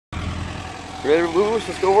Ready to move?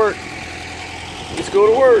 Let's go work. Let's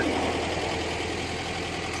go to work.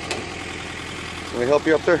 Let me help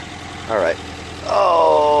you up there. All right.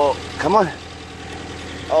 Oh, come on.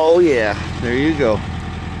 Oh yeah, there you go.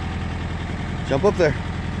 Jump up there.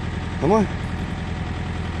 Come on.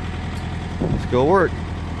 Let's go work.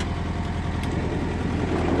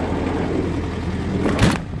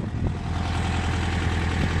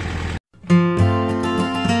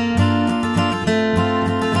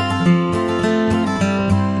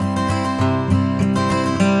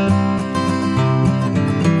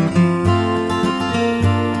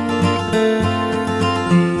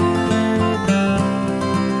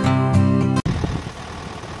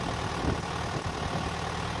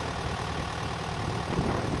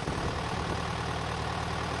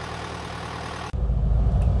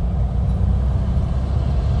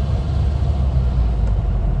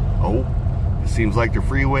 Seems like the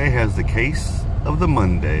freeway has the case of the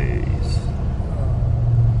Mondays.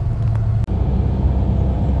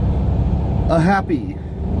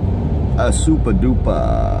 A super duper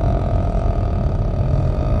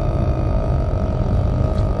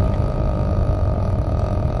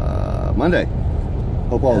Monday.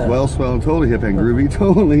 Hope all is well, swell, and totally hip and groovy.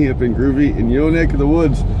 Totally hip and groovy in your neck of the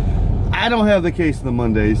woods. I don't have the case of the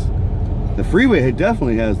Mondays. The freeway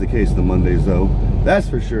definitely has the case of the Mondays though. That's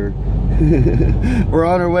for sure. We're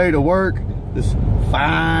on our way to work this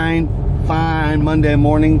fine Monday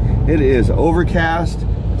morning. It is overcast.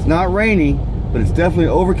 It's not rainy, but it's definitely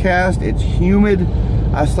overcast. It's humid.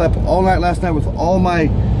 I slept all night last night with all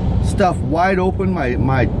my stuff wide open.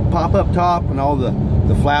 My pop-up top and all the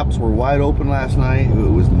flaps were wide open last night.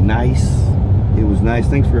 It was nice. It was nice.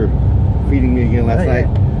 Thanks for feeding me again last night.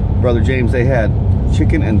 Brother James, they had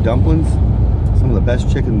chicken and dumplings. Some of the best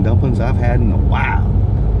chicken and dumplings I've had in a while.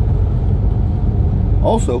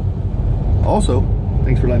 Also,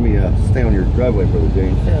 thanks for letting me stay on your driveway, Brother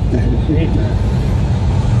James.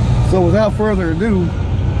 So without further ado,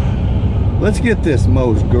 let's get this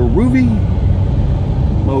most groovy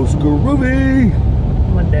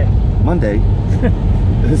Monday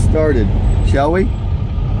started, shall we?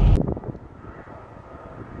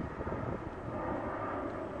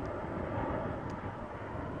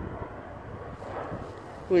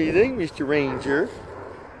 What do you think, Mr. Ranger?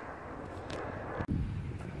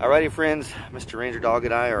 Alrighty friends, Mr. Ranger Dog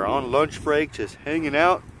and I are on lunch break, just hanging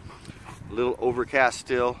out. A little overcast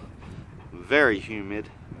still, very humid.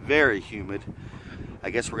 I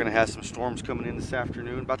guess we're gonna have some storms coming in this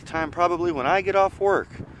afternoon. About the time probably when I get off work,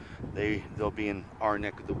 they'll be in our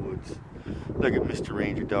neck of the woods. Look at Mr.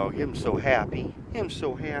 Ranger Dog, him so happy.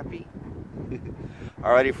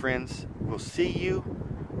 Alrighty friends, we'll see you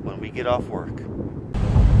when we get off work.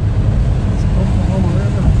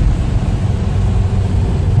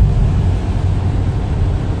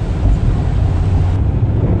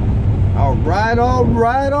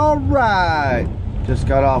 All right. Just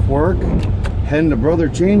got off work, heading to Brother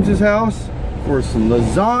James's house for some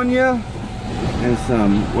lasagna and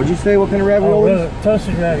some, what'd you say, what kind of raviolis?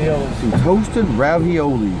 Toasted raviolis. Some toasted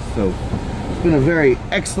raviolis. So it's been a very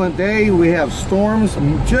excellent day. We have storms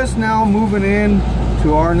just now moving in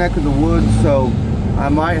to our neck of the woods, so I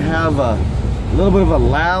might have a little bit of a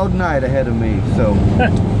loud night ahead of me. So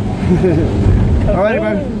all right,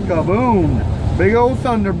 man. Kaboom. Big old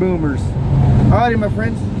thunder boomers. Alrighty, my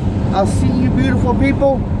friends. I'll see you beautiful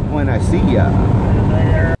people when I see ya.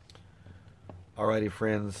 Alrighty,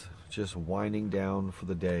 friends. Just winding down for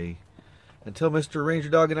the day. Until Mr. Ranger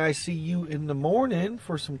Dog and I see you in the morning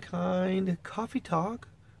for some kind coffee talk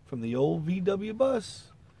from the old VW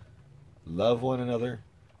bus. Love one another.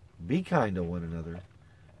 Be kind to one another.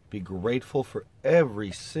 Be grateful for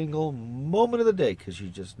every single moment of the day, because you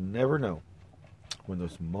just never know when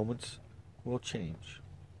those moments will change.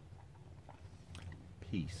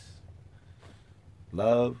 Peace,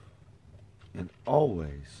 love, and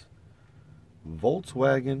always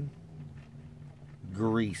Volkswagen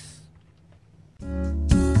grease.